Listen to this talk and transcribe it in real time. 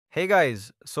Hey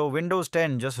guys, so Windows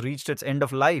 10 just reached its end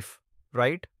of life,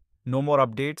 right? No more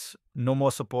updates, no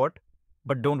more support.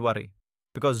 But don't worry,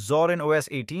 because Zorin OS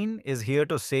 18 is here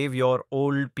to save your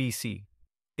old PC.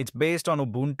 It's based on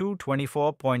Ubuntu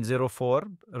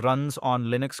 24.04, runs on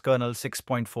Linux kernel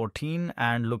 6.14,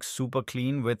 and looks super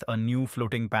clean with a new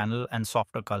floating panel and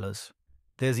softer colors.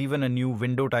 There's even a new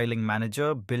window tiling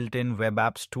manager, built-in web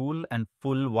apps tool, and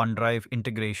full OneDrive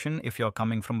integration if you're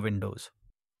coming from Windows.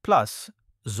 Plus,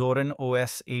 Zorin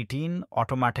OS 18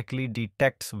 automatically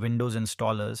detects Windows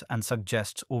installers and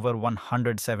suggests over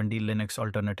 170 Linux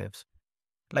alternatives.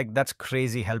 Like, that's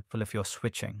crazy helpful if you're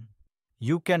switching.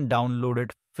 You can download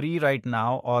it free right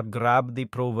now or grab the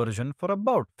Pro version for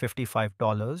about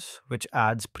 $55, which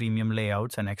adds premium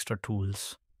layouts and extra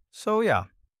tools. So, yeah,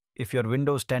 if your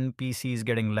Windows 10 PC is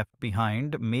getting left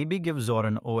behind, maybe give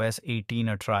Zorin OS 18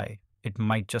 a try. It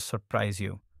might just surprise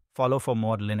you. Follow for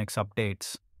more Linux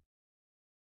updates.